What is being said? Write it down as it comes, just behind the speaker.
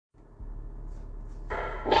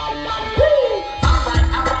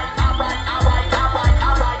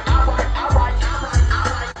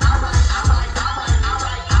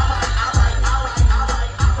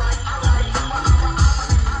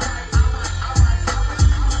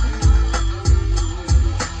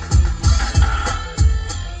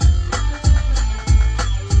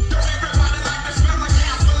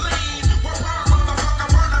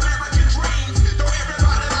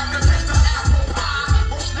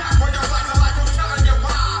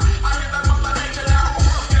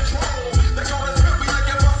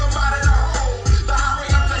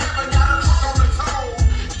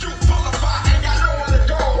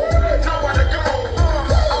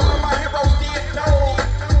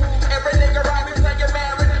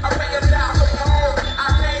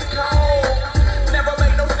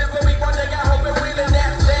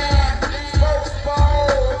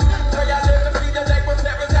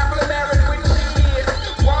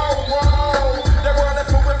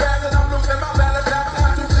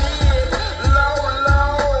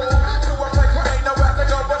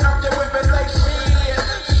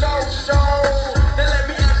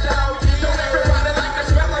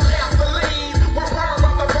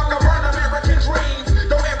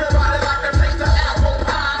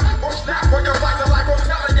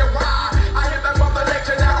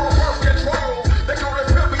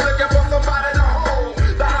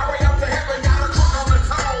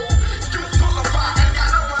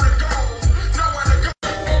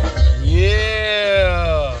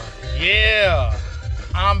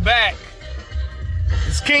I'm back.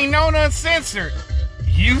 It's Kingknown Uncensored.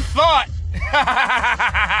 You thought.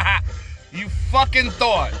 You fucking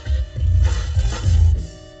thought.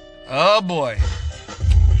 Oh boy.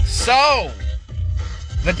 So,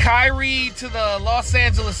 the Kyrie to the Los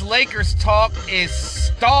Angeles Lakers talk is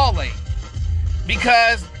stalling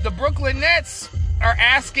because the Brooklyn Nets are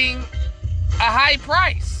asking a high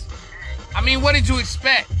price. I mean, what did you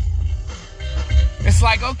expect? It's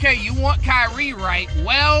like, okay, you want Kyrie, right?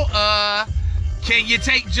 Well, can you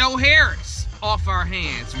take Joe Harris off our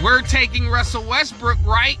hands? We're taking Russell Westbrook,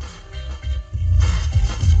 right?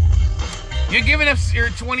 You're giving us your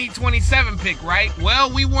 2027 pick, right?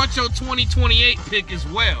 Well, we want your 2028 pick as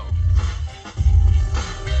well.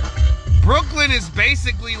 Brooklyn is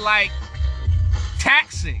basically like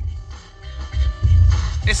taxing.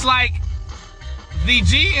 It's like the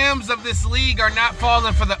GMs of this league are not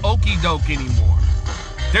falling for the okie doke anymore.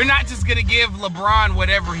 They're not just going to give LeBron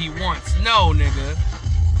whatever he wants. No, nigga.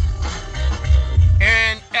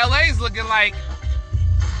 And LA's looking like,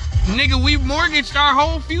 nigga, we've mortgaged our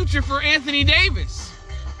whole future for Anthony Davis.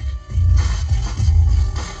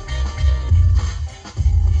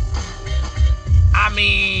 I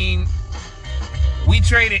mean, we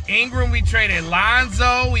traded Ingram, we traded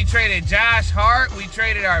Lonzo, we traded Josh Hart, we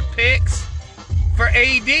traded our picks for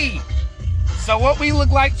AD. So what we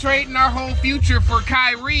look like trading our whole future for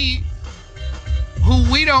Kyrie, who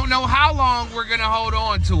we don't know how long we're going to hold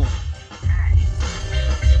on to him.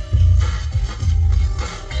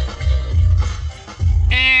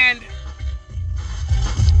 And,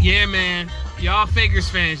 yeah, man, y'all Fakers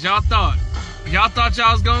fans, y'all thought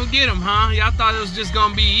y'all was going to get him, huh? Y'all thought it was just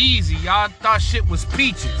going to be easy. Y'all thought shit was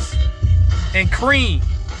peaches and cream.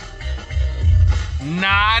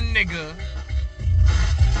 Nah, nigga.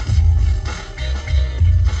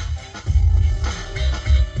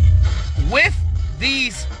 With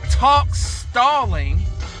these talks stalling,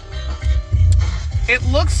 it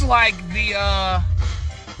looks like the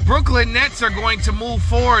Brooklyn Nets are going to move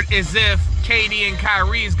forward as if KD and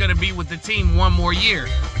Kyrie is going to be with the team one more year.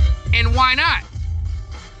 And why not?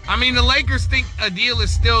 I mean, the Lakers think a deal is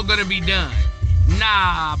still going to be done.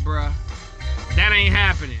 Nah, bruh. That ain't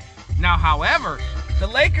happening. Now, however, the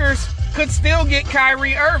Lakers could still get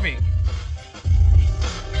Kyrie Irving.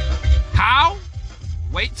 How?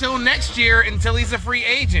 Wait till next year until he's a free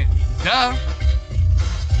agent. Duh.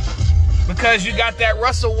 Because you got that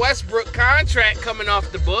Russell Westbrook contract coming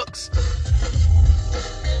off the books.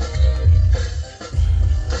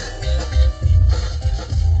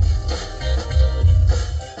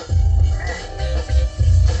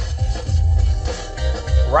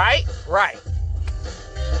 Right? Right.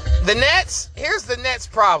 The Nets, here's the Nets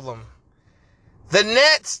problem. The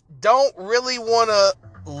Nets don't really want to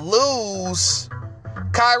lose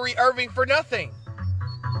Kyrie Irving for nothing.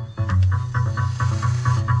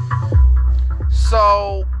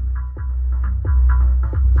 So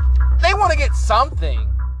they want to get something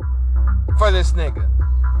for this nigga.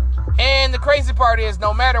 And the crazy part is,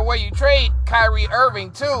 no matter where you trade Kyrie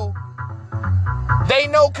Irving to, they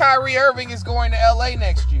know Kyrie Irving is going to LA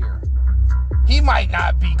next year. He might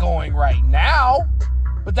not be going right now,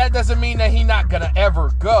 but that doesn't mean that he's not going to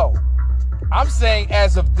ever go. I'm saying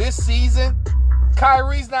as of this season,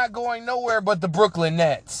 Kyrie's not going nowhere but the Brooklyn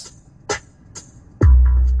Nets.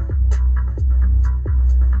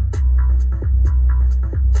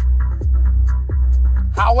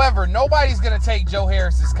 However, nobody's going to take Joe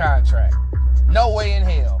Harris's contract. No way in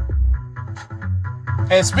hell.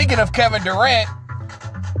 And speaking of Kevin Durant,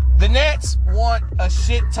 the Nets want a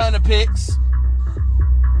shit ton of picks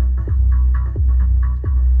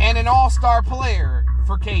and an all-star player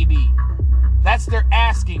for KD. That's their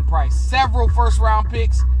asking price. Several first-round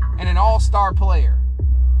picks and an all-star player.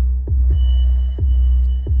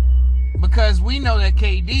 Because we know that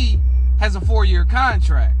KD has a 4-year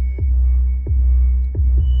contract.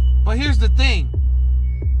 But here's the thing.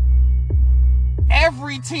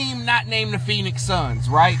 Every team not named the Phoenix Suns,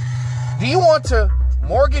 right? Do you want to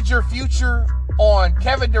mortgage your future on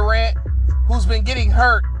Kevin Durant, who's been getting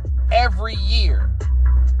hurt every year?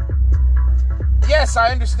 Yes,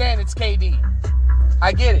 I understand it's KD.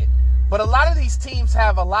 I get it. But a lot of these teams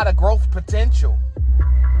have a lot of growth potential,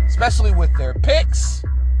 especially with their picks.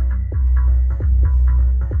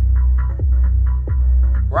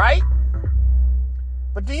 Right?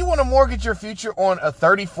 But do you want to mortgage your future on a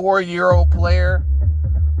 34-year-old player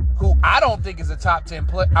who I don't think is a top 10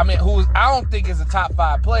 player? I don't think is a top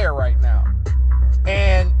 5 player right now.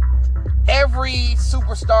 And every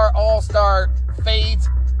superstar, all-star fades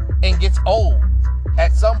and gets old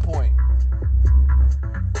at some point.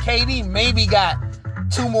 KD maybe got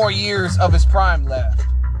 2 more years of his prime left.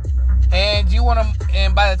 And you want him,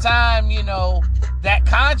 and by the time, that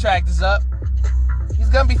contract is up, he's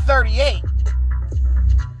going to be 38.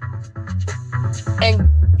 And,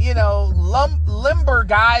 limber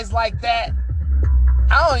guys like that,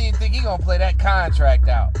 I don't even think he's going to play that contract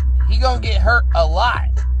out. He's going to get hurt a lot.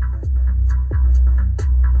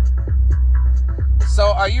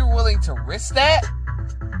 So are you willing to risk that?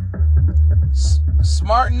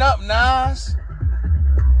 Smarten up, Nas.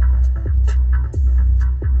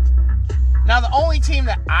 Now, the only team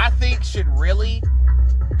that I think should really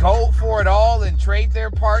go for it all and trade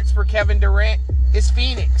their parts for Kevin Durant is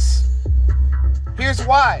Phoenix. Here's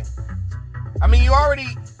why.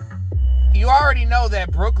 You already know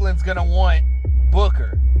that Brooklyn's going to want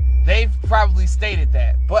Booker. They've probably stated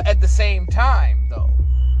that. But at the same time, though,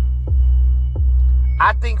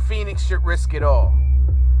 I think Phoenix should risk it all.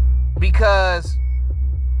 Because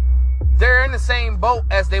they're in the same boat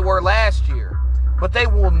as they were last year. But they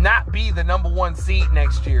will not be the number 1 seed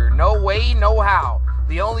next year. No way, no how.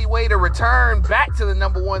 The only way to return back to the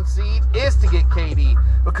number 1 seed is to get KD.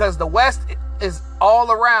 Because the West is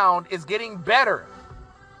all around is getting better.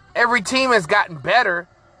 Every team has gotten better,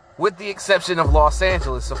 with the exception of Los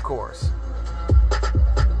Angeles, of course.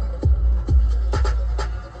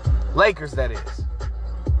 Lakers, that is.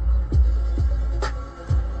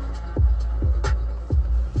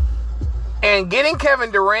 And getting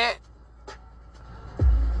Kevin Durant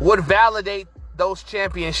would validate those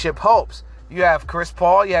championship hopes. You have Chris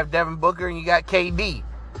Paul, you have Devin Booker, and you got KD.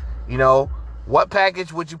 What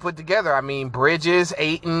package would you put together? Bridges,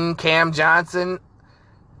 Ayton, Cam Johnson,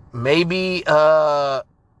 maybe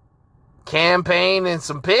campaign and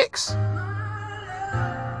some picks. You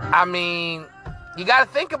got to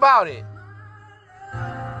think about it.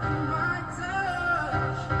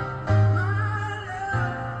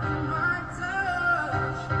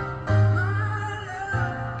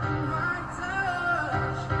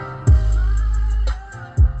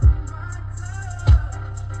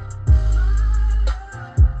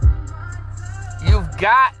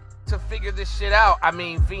 Got to figure this shit out.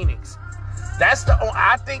 Phoenix.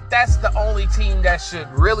 I think that's the only team that should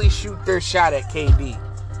really shoot their shot at KD.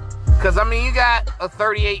 Because, you got a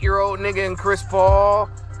 38-year-old nigga in Chris Paul.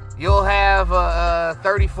 You'll have a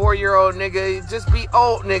 34-year-old nigga. Just be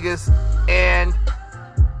old niggas and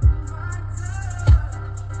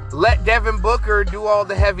let Devin Booker do all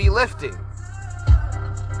the heavy lifting.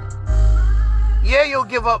 Yeah, you'll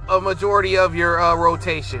give up a majority of your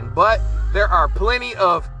rotation, but there are plenty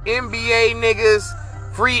of NBA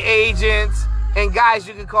niggas, free agents, and guys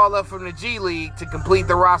you can call up from the G League to complete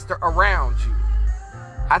the roster around you.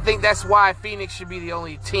 I think that's why Phoenix should be the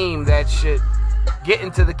only team that should get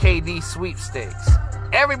into the KD sweepstakes.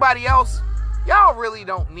 Everybody else, y'all really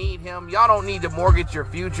don't need him. Y'all don't need to mortgage your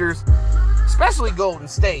futures, especially Golden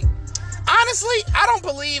State. Honestly, I don't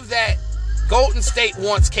believe that Golden State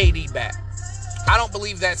wants KD back. I don't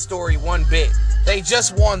believe that story one bit. They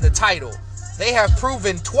just won the title. They have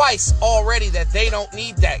proven twice already that they don't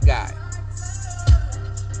need that guy.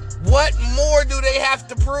 What more do they have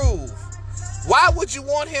to prove? Why would you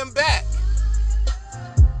want him back?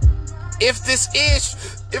 If this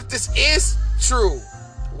is if this is true,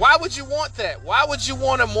 why would you want that? Why would you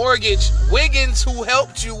want to mortgage Wiggins, who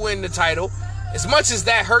helped you win the title? As much as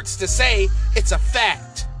that hurts to say, it's a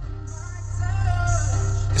fact.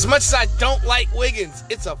 As much as I don't like Wiggins,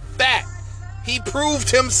 it's a fact. He proved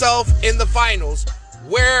himself in the finals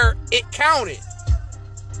where it counted.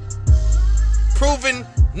 Proving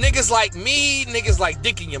niggas like me, niggas like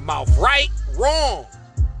dick in your mouth, right, wrong.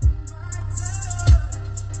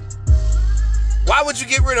 Why would you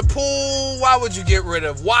get rid of Poole? Why would you get rid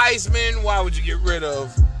of Wiseman? Why would you get rid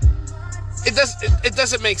of... It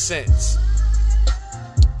doesn't make sense.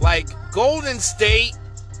 Like, Golden State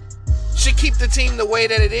should keep the team the way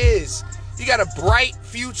that it is. You got a bright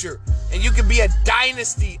future, and you can be a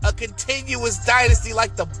dynasty, a continuous dynasty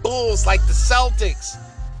like the Bulls, like the Celtics,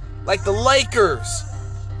 like the Lakers.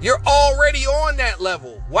 You're already on that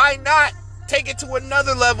level. Why not take it to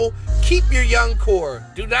another level? Keep your young core.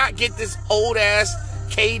 Do not get this old-ass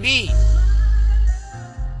KD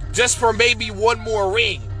just for maybe one more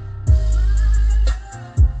ring.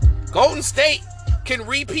 Golden State can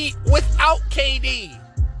repeat without KD.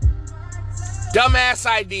 Dumbass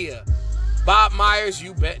idea. Bob Myers,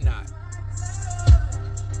 you bet not.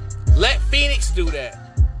 Let Phoenix do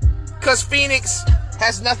that. Because Phoenix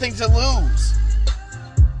has nothing to lose.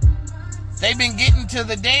 They've been getting to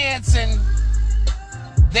the dance and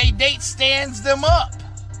they date stands them up.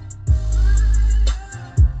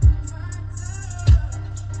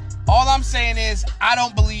 All I'm saying is I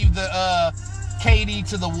don't believe the KD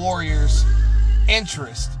to the Warriors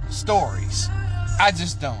interest stories. I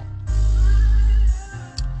just don't.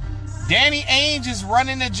 Danny Ainge is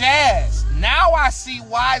running the Jazz. Now I see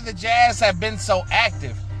why the Jazz have been so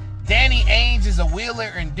active. Danny Ainge is a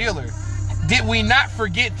wheeler and dealer. Did we not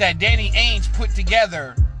forget that Danny Ainge put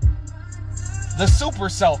together the Super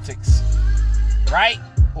Celtics, right?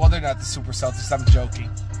 Well, they're not the Super Celtics. I'm joking.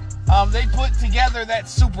 They put together that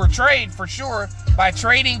super trade for sure by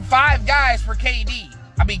trading 5 guys for KG.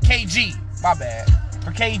 My bad.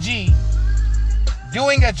 For KG.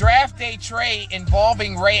 Doing a draft day trade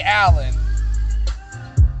involving Ray Allen.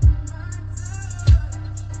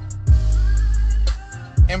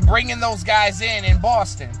 And bringing those guys in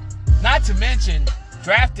Boston. Not to mention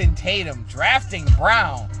drafting Tatum, drafting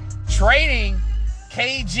Brown, trading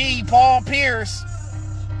KG, Paul Pierce.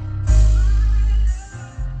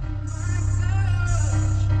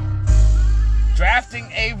 Drafting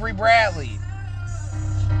Avery Bradley.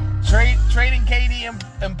 Trading KD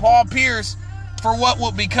and Paul Pierce for what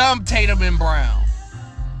will become Tatum and Brown.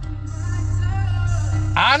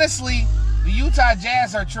 Honestly, the Utah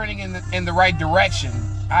Jazz are trending in the right direction.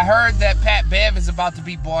 I heard that Pat Bev is about to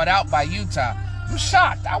be bought out by Utah. I'm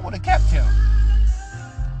shocked. I would have kept him.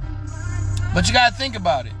 But you got to think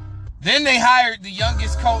about it. Then they hired the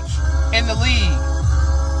youngest coach in the league.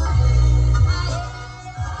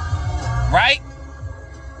 Right?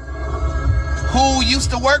 Who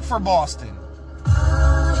used to work for Boston.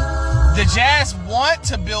 The Jazz want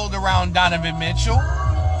to build around Donovan Mitchell.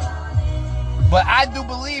 But I do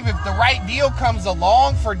believe if the right deal comes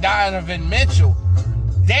along for Donovan Mitchell,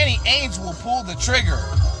 Danny Ainge will pull the trigger.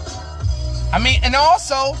 I mean, and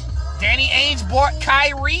also, Danny Ainge bought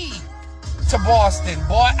Kyrie to Boston,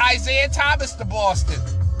 bought Isaiah Thomas to Boston.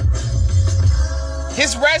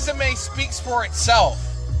 His resume speaks for itself.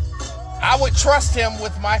 I would trust him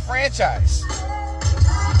with my franchise.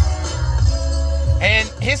 And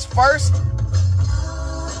his first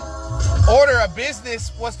order of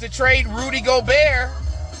business was to trade Rudy Gobert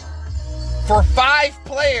for 5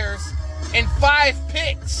 players and 5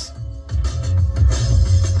 picks.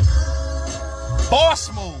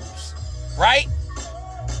 Boss moves, right?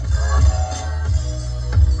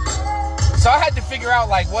 So I had to figure out,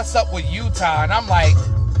 like, what's up with Utah. And I'm like,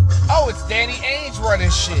 oh, it's Danny Ainge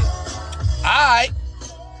running shit. Alright,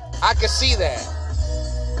 I can see that.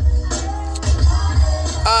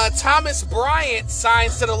 Thomas Bryant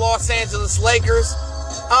signs to the Los Angeles Lakers.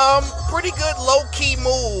 Pretty good low-key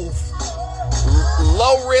move.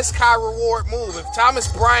 Low risk, high reward move. If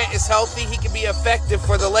Thomas Bryant is healthy, he can be effective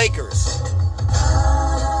for the Lakers.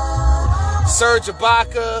 Serge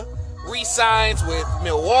Ibaka re-signs with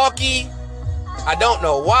Milwaukee. I don't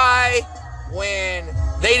know why, when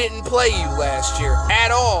they didn't play you last year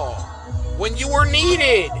at all. When you were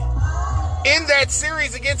needed in that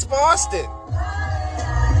series against Boston.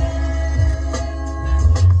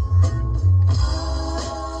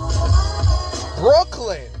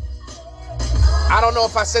 Brooklyn. I don't know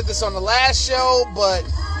if I said this on the last show, but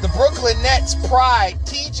the Brooklyn Nets pried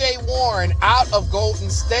TJ Warren out of Golden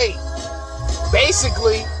State.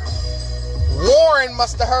 Basically, Warren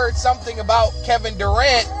must have heard something about Kevin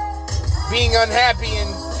Durant being unhappy in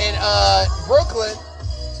in Brooklyn,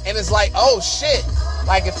 and it's like, oh shit,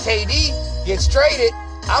 like if KD gets traded,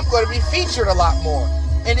 I'm going to be featured a lot more.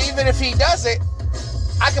 And even if he doesn't,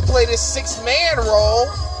 I can play this 6-man role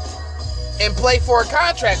and play for a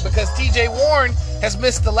contract, because TJ Warren has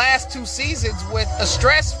missed the last 2 seasons with a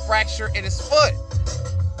stress fracture in his foot.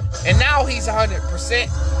 And now he's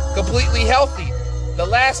 100% completely healthy. The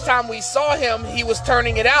last time we saw him, he was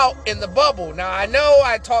turning it out in the bubble. Now, I know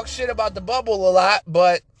I talk shit about the bubble a lot,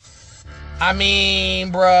 but I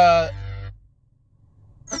mean, bruh.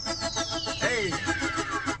 Hey.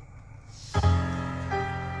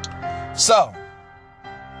 So,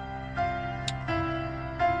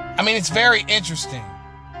 I mean, it's very interesting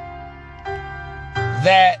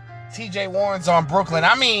that TJ Warren's on Brooklyn.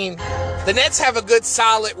 I mean, the Nets have a good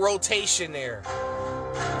solid rotation there.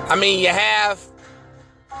 I mean, you have,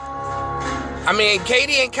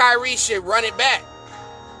 KD and Kyrie should run it back.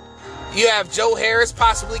 You have Joe Harris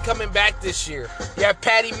possibly coming back this year. You have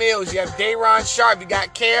Patty Mills. You have Day'Ron Sharpe. You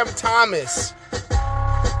got Cam Thomas.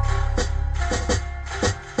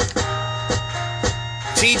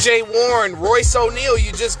 TJ Warren, Royce O'Neal.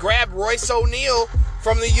 You just grabbed Royce O'Neal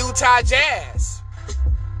from the Utah Jazz.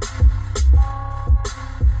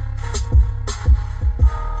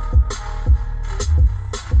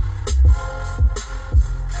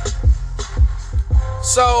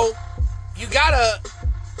 So, you got a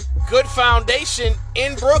good foundation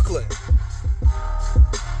in Brooklyn.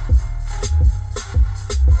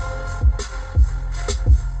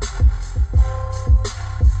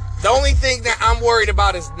 The only thing that I'm worried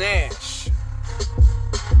about is Nash.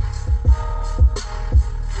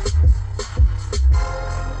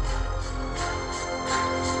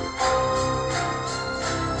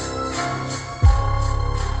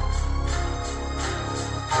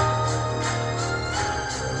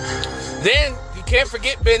 Then, you can't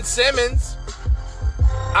forget Ben Simmons.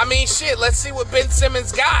 I mean, shit, let's see what Ben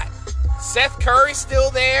Simmons got. Seth Curry's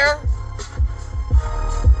still there.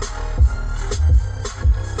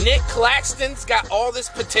 Nick Claxton's got all this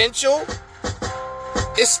potential.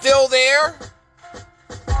 It's still there.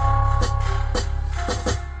 I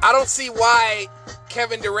don't see why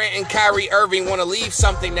Kevin Durant and Kyrie Irving want to leave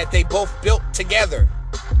something that they both built together.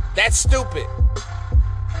 That's stupid.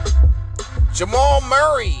 Jamal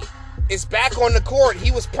Murray is back on the court. He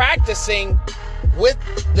was practicing with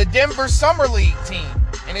the Denver Summer League team,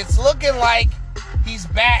 and it's looking like he's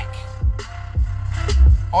back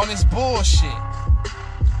on his bullshit.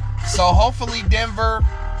 So hopefully Denver's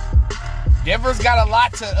got a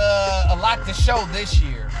lot to show this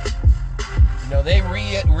year. You know, they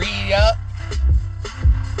re-up.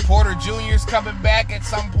 Porter Jr.'s coming back at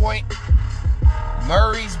some point.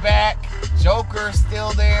 Murray's back. Joker's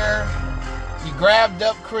still there. You grabbed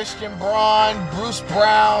up Christian Braun, Bruce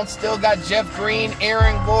Brown, still got Jeff Green,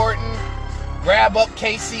 Aaron Gordon. Grab up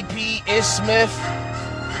KCP, Ish Smith.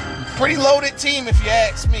 Pretty loaded team if you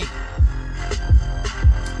ask me.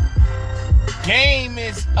 Game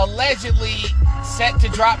is allegedly set to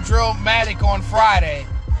drop Drillmatic on Friday.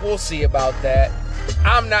 We'll see about that.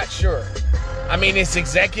 I'm not sure. I mean, it's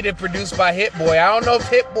executive produced by Hit Boy. I don't know if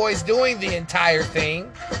Hit Boy's doing the entire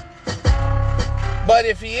thing. But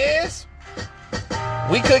if he is,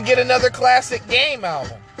 we could get another classic Game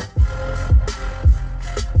album.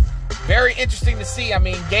 Very interesting to see. I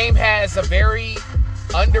mean, Game has a very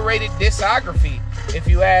underrated discography, if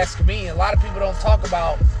you ask me. A lot of people don't talk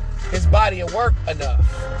about his body of work enough.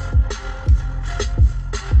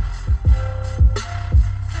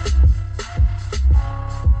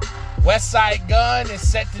 Westside Gunn is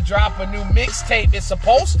set to drop a new mixtape. It's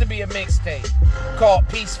supposed to be a mixtape called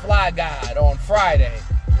Peace Fly God on Friday.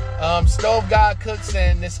 Stove God Cooks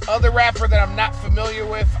and this other rapper that I'm not familiar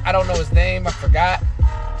with. I don't know his name. I forgot.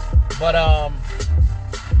 But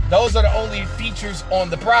those are the only features on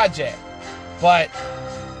the project. But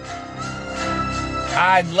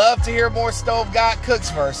I'd love to hear more Stove God Cooks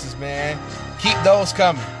verses, man. Keep those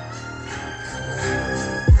coming.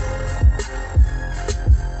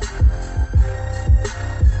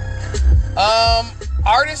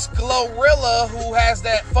 Artist Glorilla, who has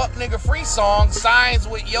that Fuck Nigga Free song, signs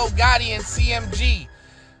with Yo Gotti and CMG.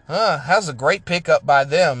 That's a great pickup by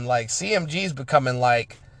them. Like, CMG's becoming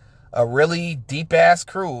like a really deep-ass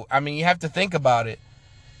crew. I mean, you have to think about it.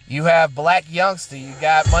 You have Black Youngster, you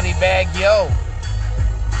got Moneybagg Yo,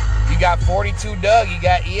 you got 42 Doug, you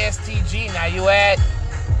got ESTG. Now you add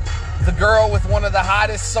the girl with one of the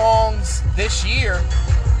hottest songs this year,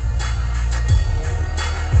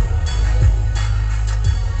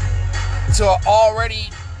 to an already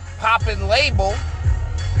popping label.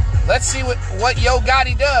 Let's see what Yo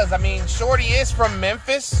Gotti does. I mean, Shorty is from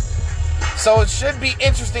Memphis. So it should be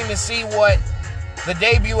interesting to see what the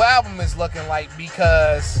debut album is looking like,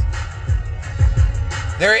 because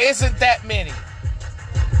there isn't that many.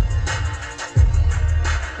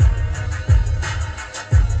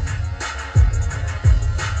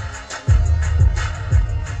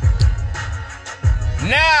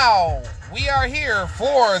 Now, we are here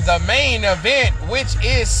for the main event, which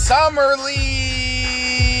is Summer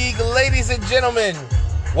League. Ladies and gentlemen,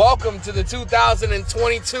 welcome to the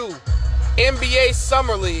 2022 NBA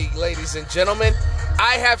Summer League, ladies and gentlemen.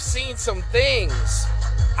 I have seen some things.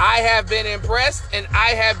 I have been impressed and I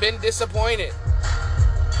have been disappointed.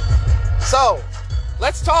 So,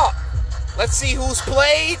 let's talk. Let's see who's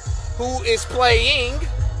played, who is playing,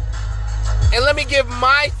 and let me give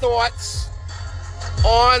my thoughts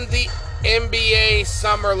on the NBA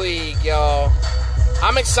Summer League, y'all.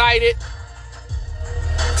 I'm excited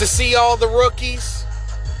to see all the rookies.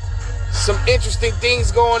 Some interesting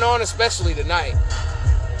things going on, especially tonight.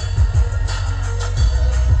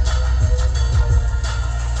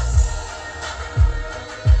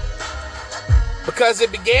 Because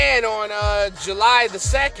it began on July the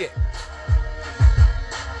 2nd.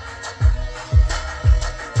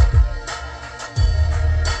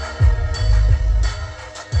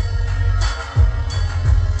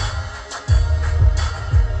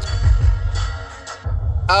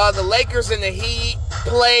 The Lakers and the Heat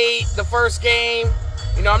played the first game.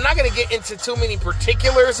 You know, I'm not going to get into too many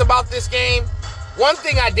particulars about this game. One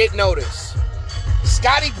thing I did notice,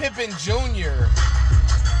 Scottie Pippen Jr.,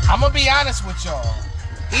 I'm going to be honest with y'all,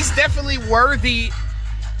 he's definitely worthy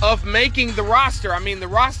of making the roster. I mean, the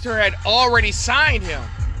roster had already signed him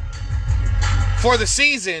for the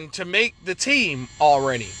season to make the team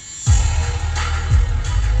already.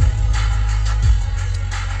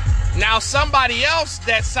 Now, somebody else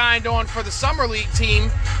that signed on for the Summer League team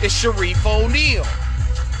is Shareef O'Neal.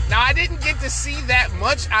 Now, I didn't get to see that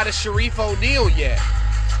much out of Shareef O'Neal yet.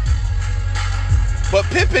 But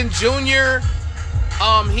Pippen Jr.,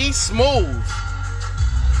 he's smooth.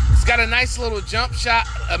 He's got a nice little jump shot,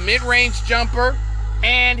 a mid-range jumper.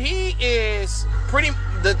 And he is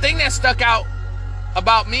the thing that stuck out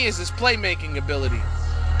about me is his playmaking ability.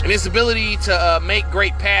 And his ability to make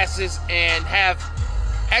great passes and have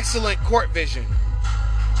excellent court vision.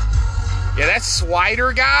 Yeah, that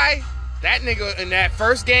Swider guy, that nigga in that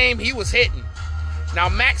first game, he was hitting. Now,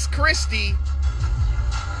 Max Christie,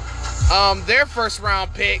 their first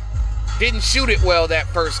round pick, didn't shoot it well that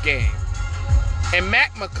first game. And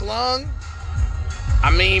Mac McClung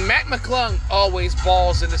always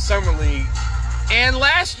balls in the Summer League. And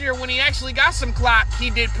last year, when he actually got some clock, he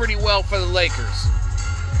did pretty well for the Lakers.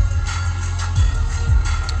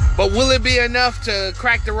 But will it be enough to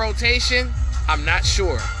crack the rotation? I'm not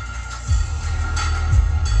sure.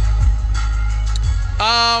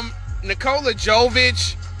 Nikola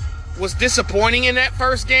Jovic was disappointing in that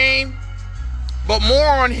first game, but more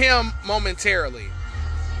on him momentarily.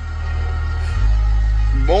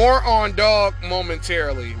 More on Dog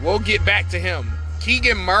momentarily. We'll get back to him.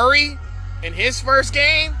 Keegan Murray, in his first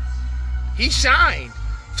game, he shined.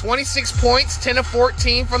 26 points, 10 of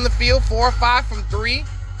 14 from the field, 4 of 5 from 3.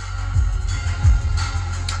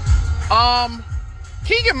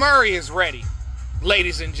 Keegan Murray is ready,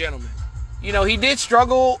 ladies and gentlemen. You know, he did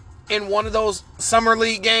struggle in one of those Summer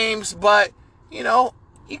League games, but, you know,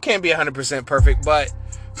 you can't be 100% perfect. But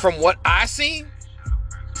from what I see,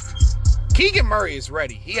 Keegan Murray is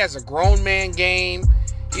ready. He has a grown man game.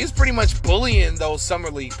 He's pretty much bullying those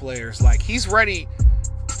Summer League players. Like, he's ready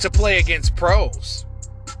to play against pros.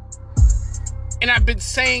 And I've been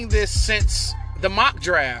saying this since the mock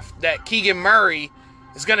draft, that Keegan Murray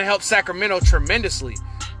is going to help Sacramento tremendously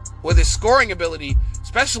with his scoring ability,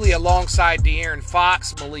 especially alongside De'Aaron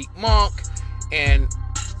Fox, Malik Monk, and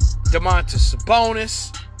Domantas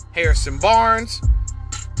Sabonis, Harrison Barnes.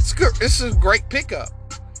 This is a great pickup.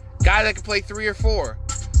 Guy that can play 3 or 4.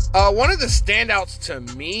 One of the standouts to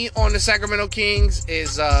me on the Sacramento Kings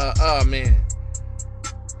is,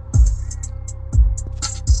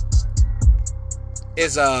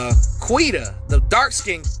 Quita, the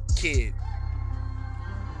dark-skinned kid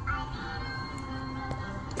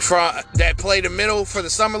that played the middle for the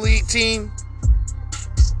Summer League team.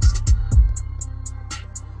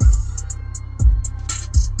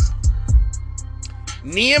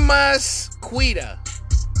 Neemias Queta.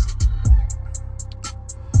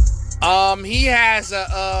 He has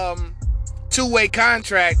a two-way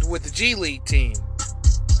contract with the G League team.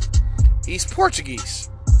 He's Portuguese.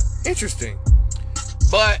 Interesting.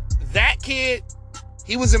 But that kid,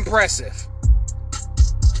 he was impressive.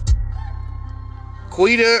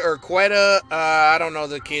 Queta, I don't know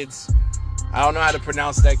the kid's I don't know how to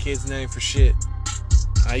pronounce that kid's name for shit.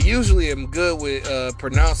 I usually am good with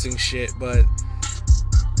pronouncing shit, but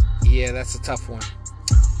yeah, that's a tough one.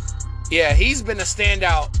 Yeah, he's been a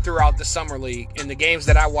standout throughout the Summer League in the games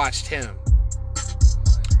that I watched him.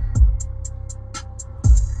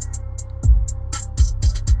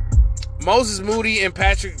 Moses Moody and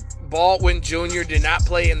Patrick Baldwin Jr. did not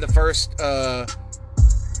play in the first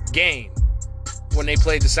game when they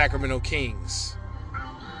played the Sacramento Kings.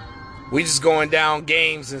 We just going down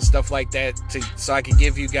games and stuff like that so I can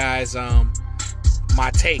give you guys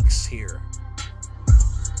my takes here.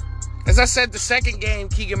 As I said, the second game,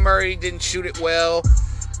 Keegan Murray didn't shoot it well.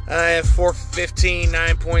 4 for 15,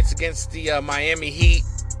 9 points against the Miami Heat.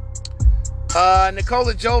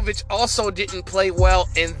 Nikola Jovic also didn't play well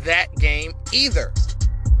in that game either.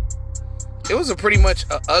 It was a pretty much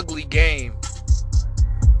an ugly game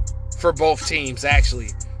for both teams, actually.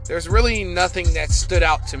 There's really nothing that stood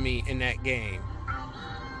out to me in that game.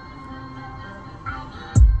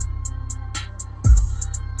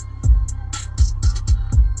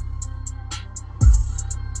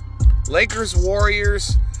 Lakers,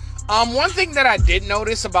 Warriors. One thing that I did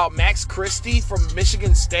notice about Max Christie from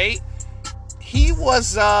Michigan State, he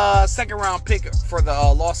was second round pick for the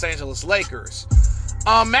Los Angeles Lakers.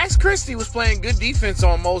 Max Christie was playing good defense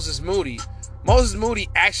on Moses Moody. Moses Moody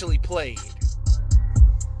actually played.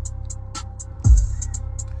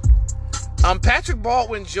 Patrick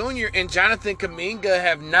Baldwin Jr. and Jonathan Kuminga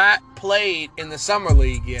have not played in the Summer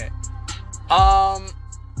League yet.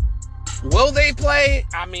 Will they play?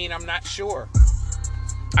 I mean, I'm not sure.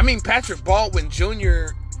 I mean, Patrick Baldwin Jr.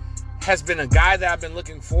 has been a guy that I've been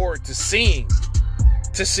looking forward to see,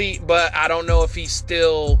 but I don't know if he's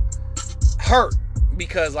still hurt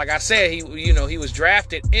because, like I said, he was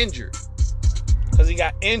drafted injured because he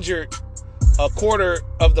got injured a quarter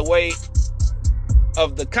of the way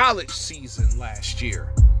of the college season last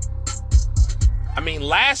year. I mean,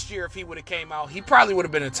 last year, if he would have came out, he probably would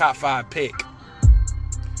have been a top 5 pick.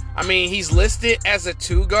 I mean, he's listed as a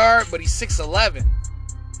 2 guard, but he's 6'11".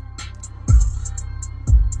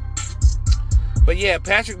 But yeah,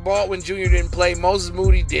 Patrick Baldwin Jr. didn't play. Moses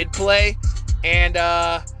Moody did play. And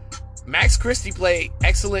Max Christie played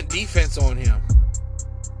excellent defense on him.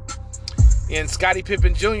 And Scottie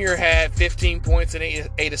Pippen Jr. had 15 points and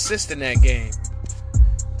 8 assists in that game.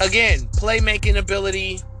 Again, playmaking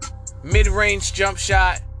ability, mid-range jump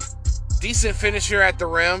shot, decent finisher at the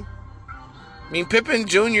rim. I mean, Pippen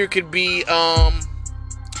Jr. could be a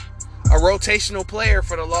rotational player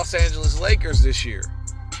for the Los Angeles Lakers this year.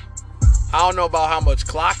 I don't know about how much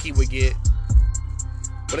clock he would get,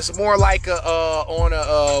 but it's more like on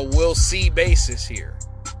a we'll see basis here.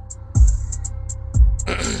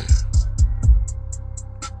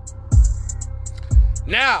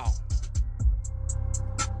 Now,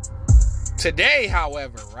 today,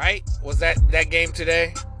 however, right? Was that game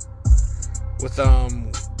today with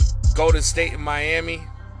Golden State and Miami?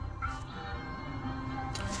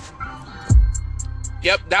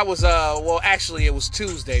 Yep, that was well, actually it was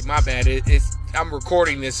Tuesday. My bad. I'm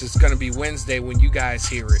recording this. It's going to be Wednesday when you guys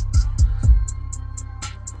hear it.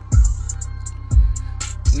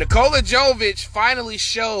 Nikola Jovic finally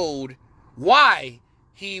showed why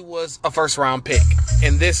he was a first round pick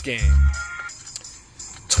in this game.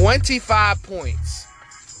 25 points,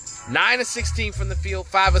 9 of 16 from the field,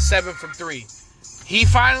 5 of 7 from 3. He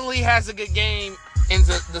finally has a good game in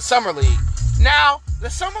the Summer League. Now, the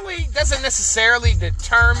Summer League doesn't necessarily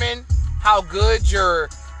determine how good your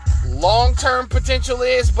long-term potential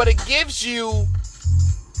is, but it gives you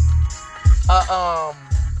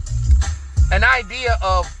an idea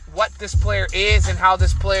of what this player is and how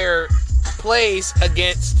this player plays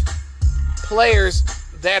against players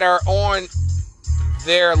that are on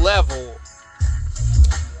their level.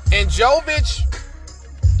 And Jovic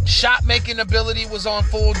shot-making ability was on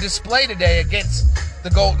full display today against the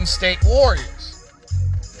Golden State Warriors.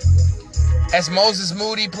 As Moses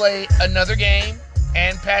Moody played another game,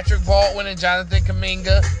 and Patrick Baldwin and Jonathan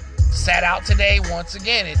Kuminga sat out today once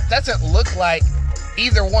again. It doesn't look like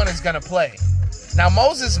either one is going to play. Now,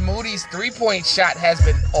 Moses Moody's three-point shot has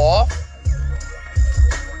been off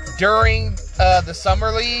during the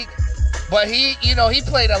Summer League, but he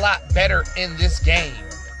played a lot better in this game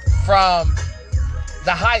from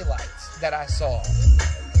the highlights that I saw.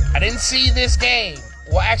 I didn't see this game.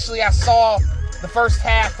 Well, actually, I saw the first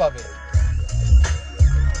half of it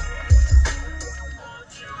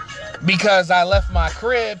because I left my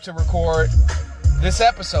crib to record this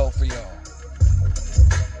episode for y'all.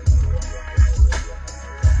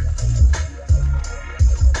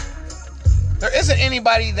 There isn't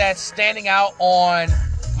anybody that's standing out on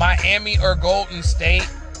Miami or Golden State.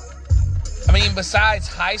 I mean, besides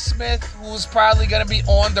Highsmith, who's probably going to be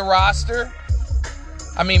on the roster.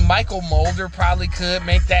 I mean, Michael Mulder probably could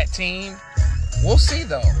make that team. We'll see,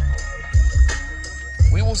 though.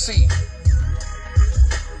 We will see.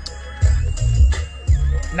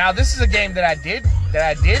 Now, this is a game that I did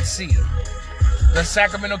see. The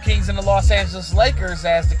Sacramento Kings and the Los Angeles Lakers,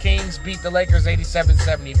 as the Kings beat the Lakers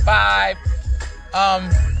 87-75.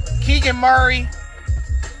 Keegan Murray,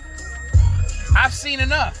 I've seen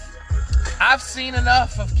enough. I've seen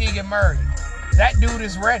enough of Keegan Murray. That dude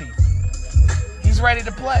is ready. He's ready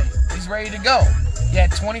to play. He's ready to go. He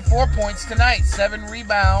had 24 points tonight, 7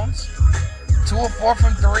 rebounds, 2 of 4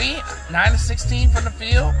 from 3, 9 of 16 from the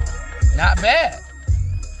field. Not bad.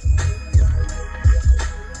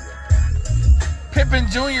 Pippen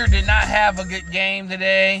Jr. did not have a good game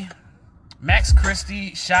today. Max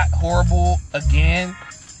Christie shot horrible again.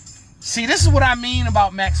 See, this is what I mean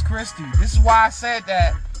about Max Christie. This is why I said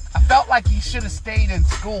that I felt like he should have stayed in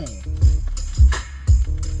school.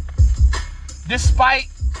 Despite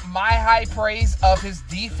my high praise of his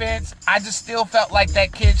defense, I just still felt like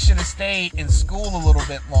that kid should have stayed in school a little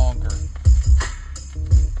bit longer.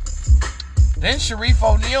 Then Sharif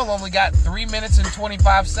O'Neal only got 3 minutes and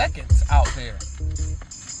 25 seconds out there.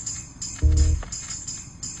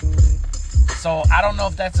 So I don't know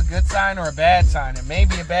if that's a good sign or a bad sign. It may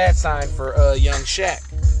be a bad sign for young Shaq.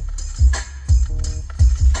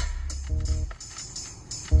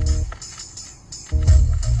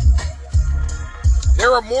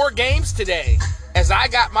 There are more games today, as I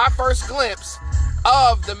got my first glimpse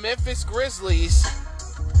of the Memphis Grizzlies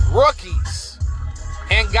rookies.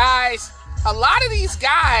 And guys, a lot of these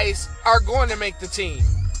guys are going to make the team.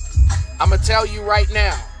 I'm going to tell you right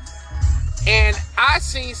now. And I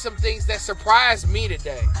seen some things that surprised me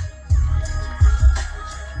today.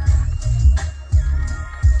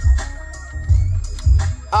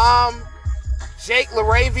 Jake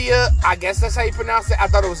LaRavia, I guess that's how you pronounce it. I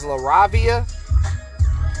thought it was LaRavia.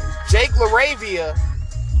 Jake LaRavia,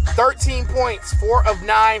 13 points, 4 of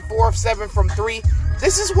 9, 4 of 7 from 3.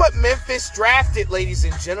 This is what Memphis drafted, ladies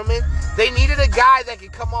and gentlemen. They needed a guy that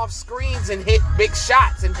could come off screens and hit big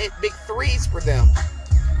shots and hit big threes for them.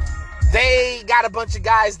 They got a bunch of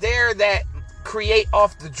guys there that create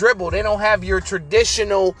off the dribble. They don't have your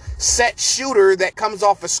traditional set shooter that comes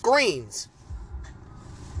off of screens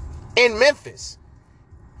in Memphis.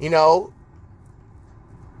 You know,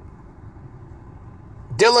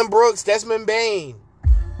 Dylan Brooks, Desmond Bane,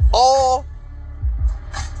 all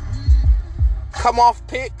come off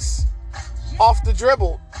picks off the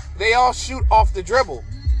dribble. They all shoot off the dribble.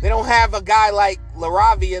 They don't have a guy like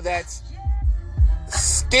LaRavia that's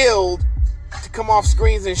skilled to come off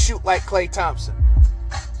screens and shoot like Klay Thompson.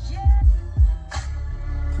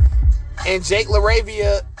 And Jake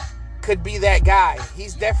LaRavia could be that guy.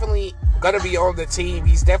 He's definitely going to be on the team.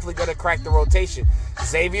 He's definitely going to crack the rotation.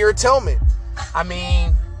 Xavier Tillman. I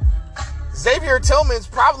mean, Xavier Tillman's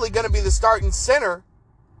probably going to be the starting center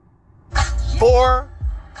for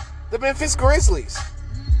the Memphis Grizzlies,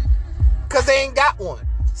 because they ain't got one.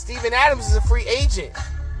 Steven Adams is a free agent.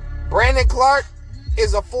 Brandon Clark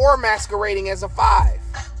is a 4 masquerading as a 5.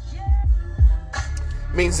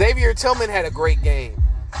 I mean, Xavier Tillman had a great game.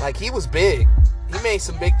 Like, he was big. He made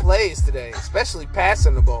some big plays today, especially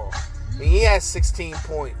passing the ball. I mean, he had 16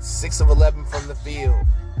 points, 6 of 11 from the field.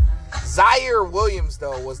 Zaire Williams,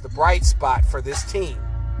 though, was the bright spot for this team.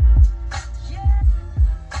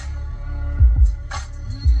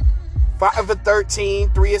 5 of 13,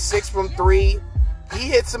 3 of 6 from 3. He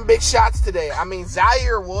hit some big shots today. I mean,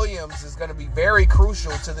 Zaire Williams is going to be very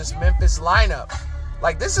crucial to this Memphis lineup.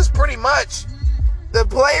 Like, this is pretty much the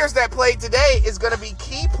players that played today is going to be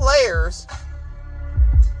key players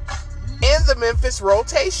in the Memphis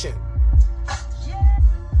rotation.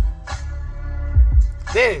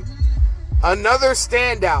 Then, another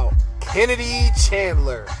standout, Kennedy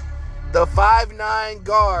Chandler. The 5'9"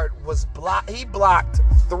 guard was he blocked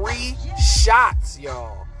 3 shots,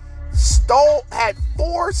 y'all. Had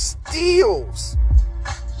 4 steals.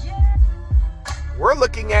 We're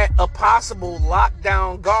looking at a possible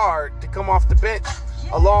lockdown guard to come off the bench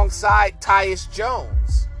alongside Tyus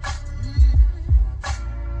Jones.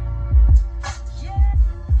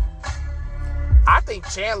 I think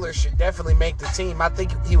Chandler should definitely make the team. I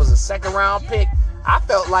think he was a 2nd round pick. I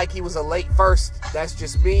felt like he was a late first. That's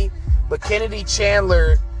just me. But Kennedy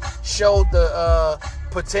Chandler showed the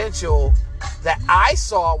potential that I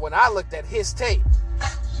saw when I looked at his tape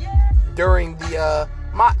during the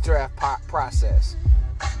mock draft process.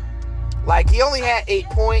 Like, he only had 8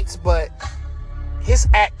 points, but his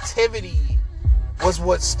activity was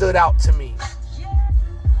what stood out to me.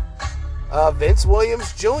 Vince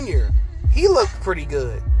Williams Jr. he looked pretty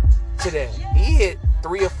good today. He hit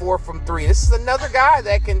 3 or 4 from 3. This is another guy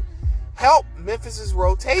that can help Memphis's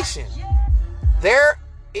rotation. There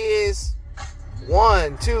is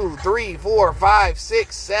 1, 2, 3, 4, 5,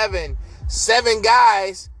 6, 7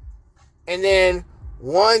 guys, and then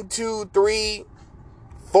 1, 2, 3,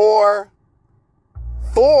 4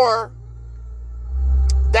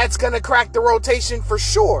 that's going to crack the rotation for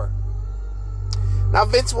sure. Now,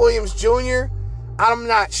 Vince Williams Jr., I'm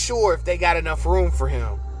not sure if they got enough room for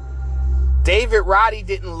him. David Roddy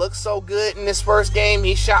didn't look so good in this first game.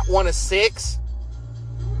 He shot 1 of 6.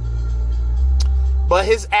 But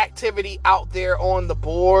his activity out there on the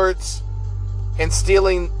boards and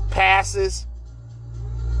stealing passes,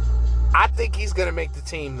 I think he's going to make the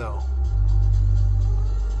team, though.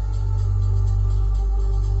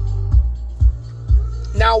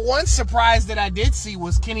 Now, one surprise that I did see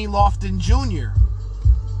was Kenny Lofton Jr.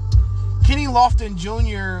 Kenny Lofton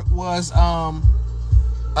Jr. was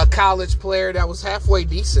a college player that was halfway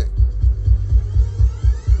decent.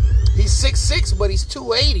 He's 6'6", but he's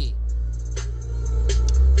 280.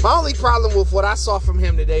 My only problem with what I saw from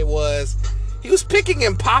him today was he was picking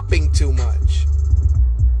and popping too much.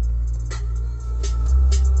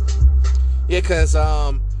 Yeah, because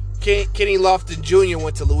Kenny Lofton Jr.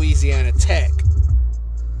 went to Louisiana Tech.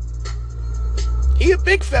 He a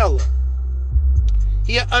big fella.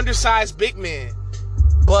 He an undersized big man.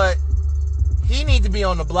 But he need to be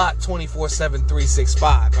on the block 24/7,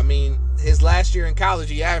 365. I mean, his last year in college,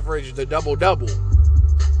 he averaged a double-double.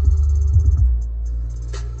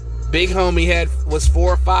 Big homie was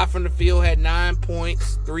 4 or 5 from the field, had 9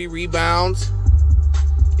 points, 3 rebounds.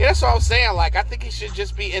 Yeah, that's what I was saying. Like, I think he should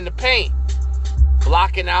just be in the paint.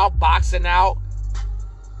 Blocking out, boxing out.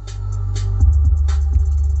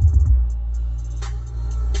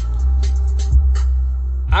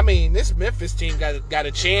 I mean, this Memphis team got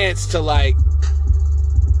a chance to, like,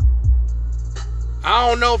 I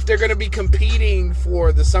don't know if they're going to be competing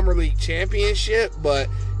for the Summer League championship, but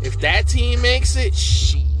if that team makes it,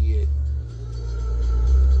 shit.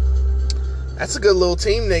 That's a good little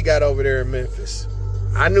team they got over there in Memphis.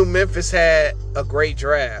 I knew Memphis had a great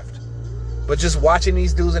draft, but just watching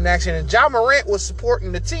these dudes in action, and Ja Morant was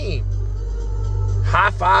supporting the team.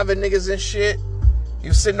 High-fiving niggas and shit. He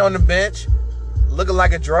was sitting on the bench, looking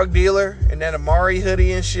like a drug dealer, and that Amari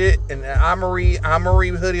hoodie and shit, and the Amari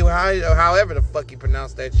hoodie, however the fuck you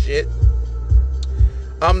pronounce that shit.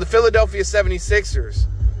 The Philadelphia 76ers.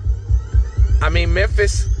 I mean,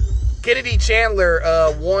 Memphis, Kennedy Chandler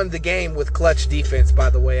won the game with clutch defense, by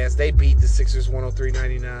the way, as they beat the Sixers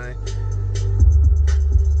 103-99.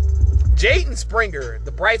 Jaden Springer,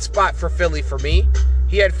 the bright spot for Philly for me.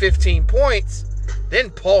 He had 15 points. Then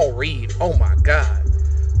Paul Reed. Oh, my God.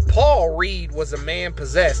 Paul Reed was a man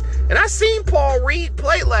possessed. And I seen Paul Reed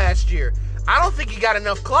play last year. I don't think he got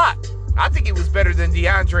enough clock. I think he was better than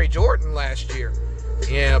DeAndre Jordan last year.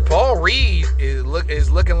 Yeah, Paul Reed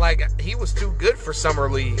is looking like he was too good for Summer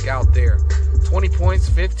League out there. 20 points,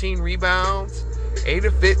 15 rebounds, 8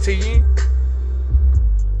 of 15.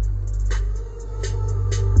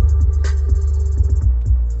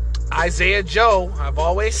 Isaiah Joe. I've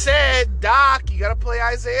always said, Doc, you got to play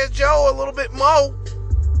Isaiah Joe a little bit more.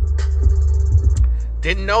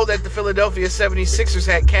 Didn't know that the Philadelphia 76ers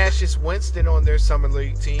had Cassius Winston on their Summer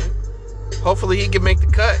League team. Hopefully he can make the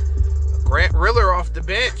cut. Grant Riller off the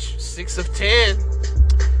bench, 6 of 10.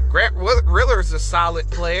 Grant Riller's a solid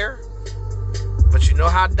player, but you know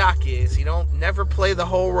how Doc is. He don't never play the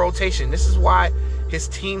whole rotation. This is why his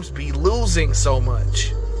teams be losing so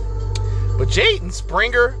much. But Jaden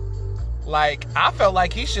Springer, like, I felt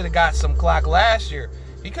like he should have got some clock last year.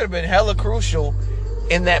 He could have been hella crucial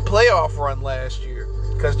in that playoff run last year,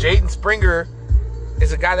 because Jaden Springer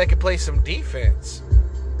is a guy that can play some defense.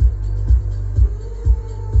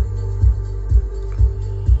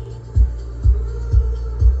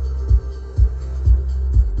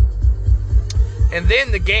 And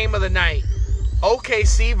then the game of the night,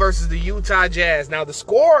 OKC versus the Utah Jazz. Now, the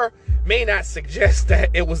score may not suggest that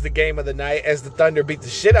it was the game of the night, as the Thunder beat the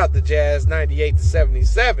shit out the Jazz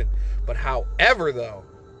 98-77. But however, though,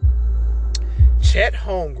 Chet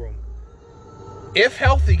Holmgren, if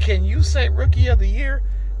healthy, can you say Rookie of the Year?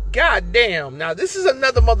 God damn. Now, this is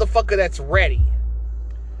another motherfucker that's ready.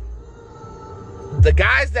 The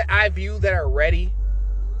guys that I view that are ready,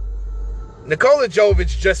 Nikola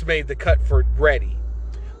Jovic just made the cut for ready.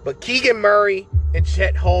 But Keegan Murray and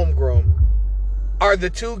Chet Holmgren are the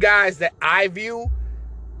two guys that I view,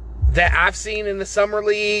 that I've seen in the Summer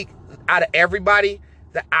League, out of everybody,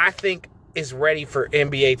 that I think is ready for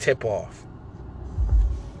NBA tip-off.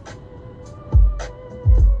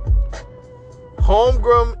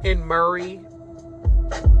 Holmgren and Murray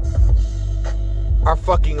are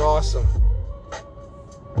fucking awesome.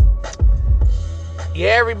 Yeah,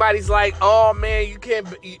 everybody's like, oh man, you can't,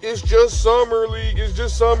 it's just Summer League, it's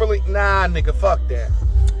just Summer League. Nah, nigga, fuck that.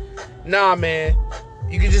 Nah, man.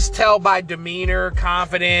 You can just tell by demeanor,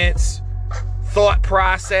 confidence, thought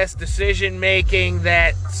process, decision making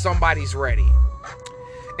that somebody's ready.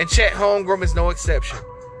 And Chet Holmgren is no exception.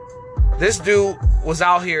 This dude was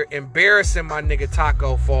out here embarrassing my nigga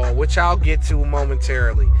Taco Fall, which I'll get to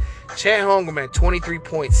momentarily. Chet Holmgren had 23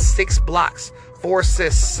 points, 6 blocks, 4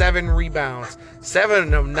 assists, 7 rebounds, 7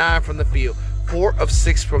 of them 9 from the field, 4 of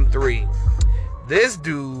 6 from 3. This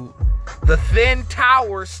dude, the thin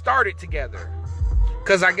towers started together.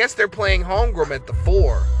 Because I guess they're playing Holmgren at the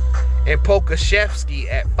 4 and Pokashevsky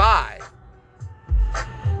at 5.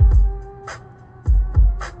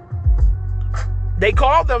 They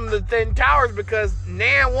call them the thin towers because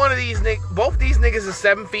now one of these both these niggas is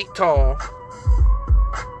 7 feet tall.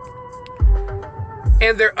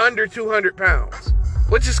 And they're under 200 pounds.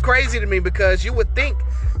 Which is crazy to me because you would think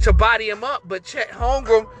to body him up, but Chet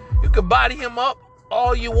Holmgren, you could body him up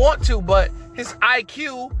all you want to, but his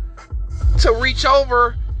IQ to reach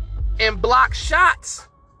over and block shots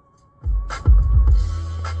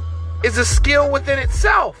is a skill within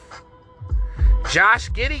itself. Josh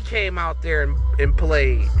Giddey came out there and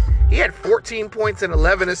played. He had 14 points and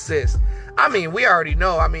 11 assists. I mean, we already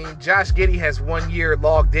know. I mean, Josh Giddey has 1 year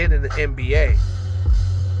logged in the NBA.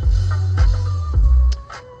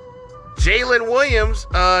 Jalen Williams,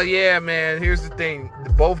 yeah, man, here's the thing.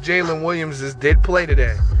 Both Jalen Williamses did play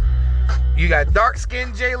today. You got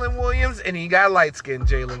dark-skinned Jalen Williams and you got light-skinned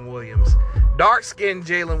Jalen Williams. Dark-skinned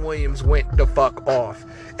Jalen Williams went the fuck off.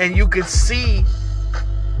 And you could see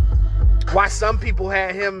why some people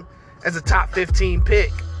had him as a top 15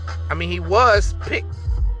 pick. I mean, he was picked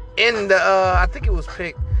in the, I think it was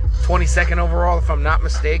picked 22nd overall, if I'm not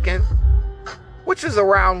mistaken. Which is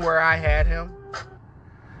around where I had him.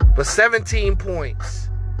 But 17 points.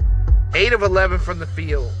 8 of 11 from the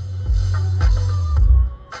field.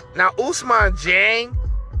 Now, Ousmane Dieng,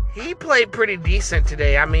 he played pretty decent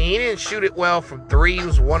today. I mean, he didn't shoot it well from 3. He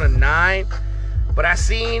was 1 of 9. But I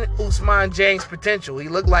seen Ousmane Dieng's potential. He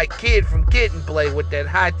looked like Kid from Kid and Play with that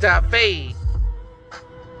high top fade.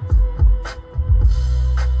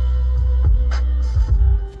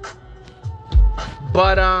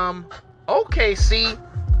 But, OKC,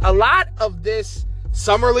 a lot of this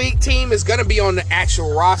Summer League team is going to be on the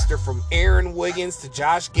actual roster, from Aaron Wiggins to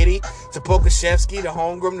Josh Giddey to Pokashevsky to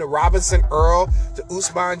Holmgren to Robinson Earl to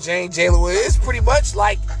Ousmane Dieng, Jalen Williams. It's pretty much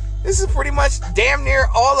like, this is pretty much damn near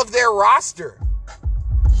all of their roster.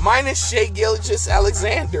 Minus Shai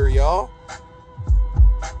Gilgeous-Alexander, y'all.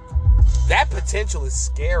 That potential is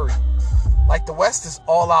scary. Like, the West is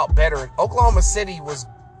all out better. And Oklahoma City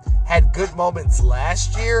had good moments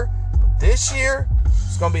last year. But this year,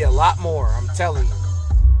 it's going to be a lot more, I'm telling you.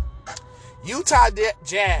 Utah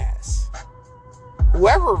Jazz.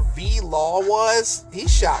 Whoever V-Law was, he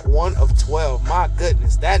shot 1 of 12. My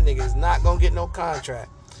goodness, that nigga is not going to get no contract.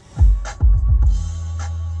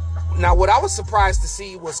 Now, what I was surprised to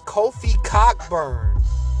see was Kofi Cockburn.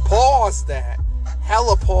 Pause that.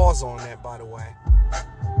 Hella pause on that, by the way.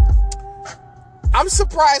 I'm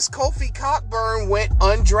surprised Kofi Cockburn went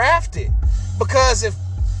undrafted. Because if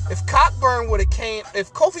Cockburn would have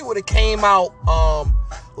if Kofi would have came out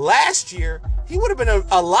last year, he would have been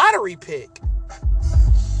a lottery pick.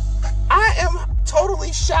 I am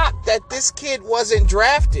totally shocked that this kid wasn't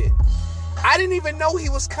drafted. I didn't even know he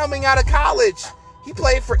was coming out of college. He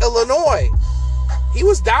played for Illinois. He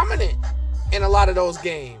was dominant in a lot of those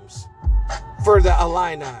games for the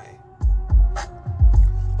Illini.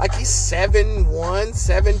 Like, he's 7'1",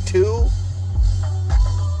 7'2".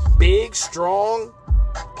 Big, strong.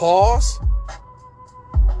 Pause.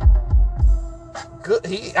 Good.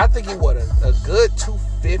 I think he what, a good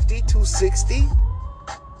 250, 260.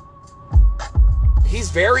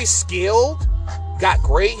 He's very skilled. Got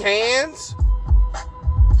great hands.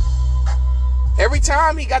 Every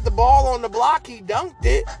time he got the ball on the block, he dunked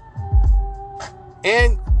it.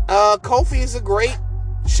 And Kofi is a great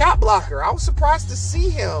shot blocker. I was surprised to see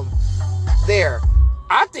him there.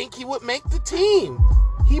 I think he would make the team.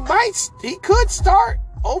 He could start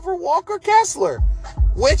over Walker Kessler,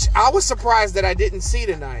 which I was surprised that I didn't see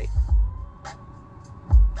tonight.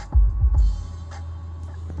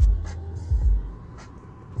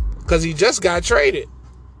 Because he just got traded.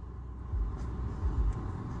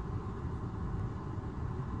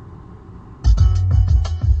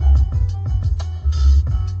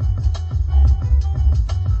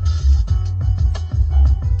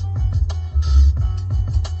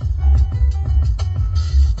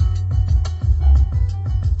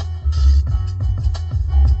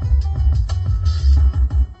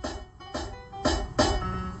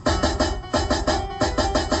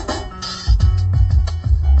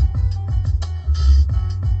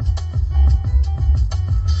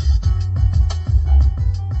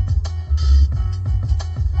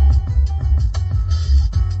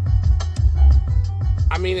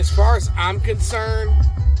 mean, as far as I'm concerned,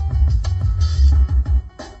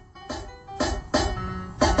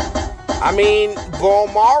 I mean,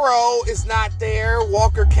 Bolmaro is not there.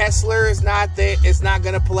 Walker Kessler is not there. Is not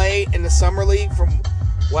going to play in the summer league, from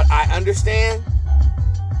what I understand.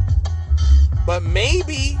 But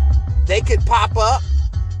maybe they could pop up.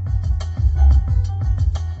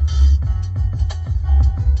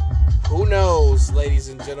 Who knows, ladies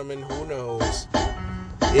and gentlemen? Who knows?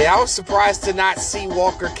 Yeah, I was surprised to not see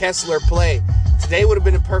Walker Kessler play. Today would have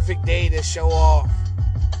been a perfect day to show off.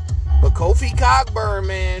 But Kofi Cogburn,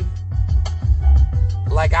 man,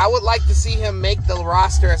 like, I would like to see him make the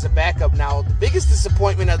roster as a backup now. The biggest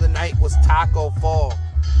disappointment of the night was Taco Fall.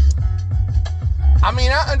 I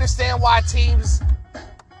mean, I understand why teams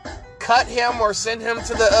cut him or send him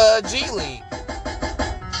to the G League.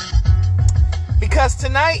 Because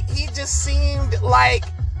tonight, he just seemed like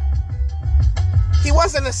he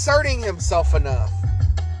wasn't asserting himself enough.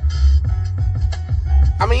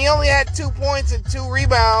 I mean, he only had 2 points and 2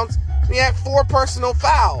 rebounds. He had 4 personal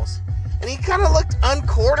fouls. And he kind of looked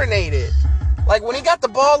uncoordinated. Like, when he got the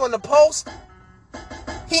ball in the post,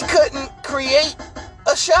 he couldn't create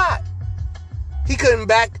a shot. He couldn't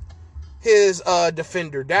back his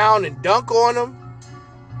defender down and dunk on him.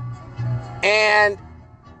 And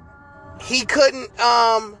he couldn't,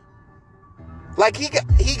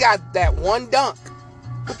 he got that one dunk.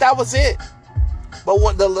 But that was it. But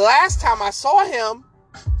when the last time I saw him,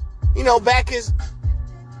 back his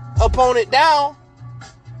opponent down,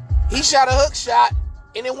 he shot a hook shot,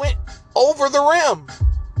 and it went over the rim,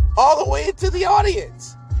 all the way into the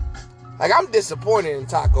audience. Like, I'm disappointed in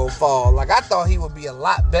Taco Fall. Like, I thought he would be a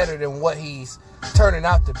lot better than what he's turning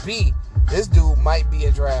out to be. This dude might be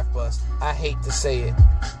a draft bust. I hate to say it.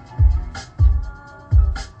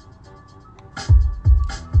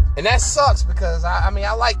 And that sucks because, I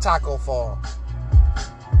like Taco Fall.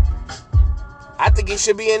 I think he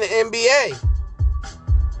should be in the NBA.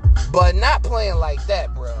 But not playing like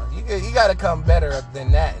that, bro. You got to come better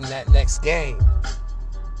than that in that next game.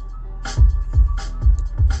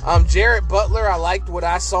 Jared Butler, I liked what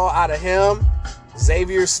I saw out of him.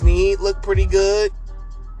 Xavier Sneed looked pretty good.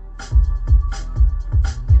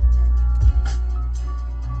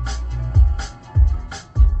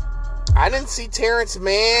 I didn't see Terrence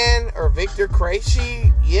Mann or Victor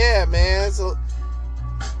Krejci. Yeah, man. It's a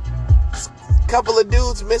couple of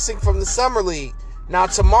dudes missing from the Summer League. Now,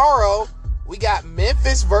 tomorrow, we got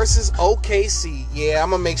Memphis versus OKC. Yeah,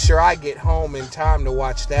 I'm going to make sure I get home in time to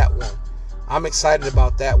watch that one. I'm excited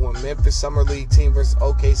about that one. Memphis Summer League team versus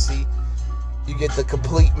OKC. You get the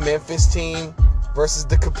complete Memphis team versus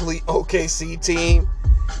the complete OKC team.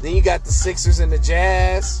 Then you got the Sixers and the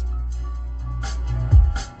Jazz.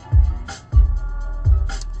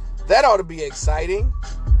 That ought to be exciting.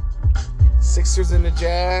 Sixers and the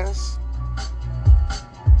Jazz.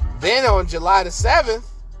 Then on July the 7th,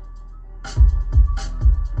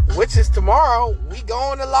 which is tomorrow, we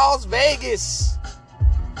going to Las Vegas.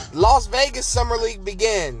 Las Vegas Summer League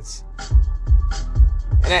begins.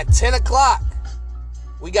 And at 10 o'clock,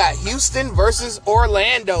 we got Houston versus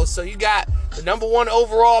Orlando. So you got the number 1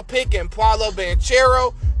 overall pick in Paolo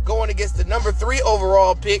Banchero going against the number 3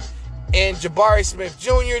 overall pick and Jabari Smith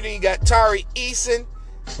Jr. Then you got Tari Eason.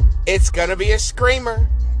 It's going to be a screamer.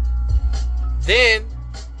 Then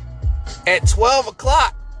at 12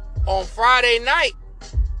 o'clock on Friday night,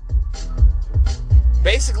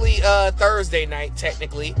 basically Thursday night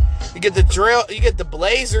technically, you get the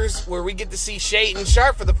Blazers, where we get to see Shaedon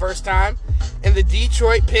Sharpe for the first time, and the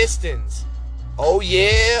Detroit Pistons. Oh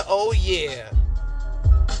yeah, oh yeah.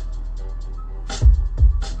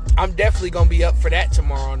 I'm definitely gonna be up for that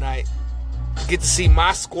tomorrow night. Get to see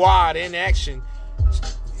my squad in action,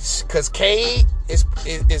 because Cade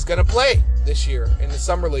is gonna play this year in the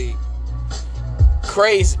Summer League.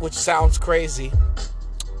 Crazy, which sounds crazy.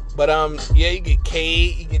 But, yeah, you get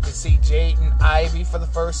Cade, you get to see Jaden Ivey for the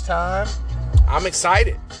first time. I'm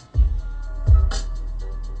excited.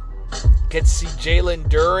 Get to see Jalen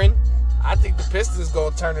Duren. I think the Pistons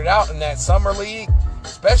going to turn it out in that Summer League,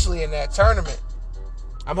 especially in that tournament.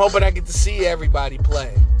 I'm hoping I get to see everybody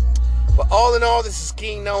play. But all in all, this is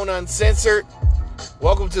Kingknown Uncensored.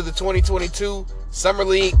 Welcome to the 2022 Summer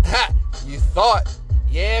League. Ha! You thought,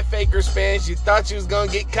 yeah, Fakers fans, you thought you was going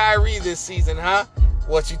to get Kyrie this season, huh?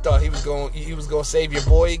 What, you thought he was going to save your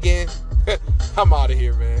boy again? I'm out of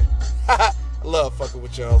here, man. I love fucking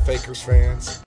with y'all Fakers fans.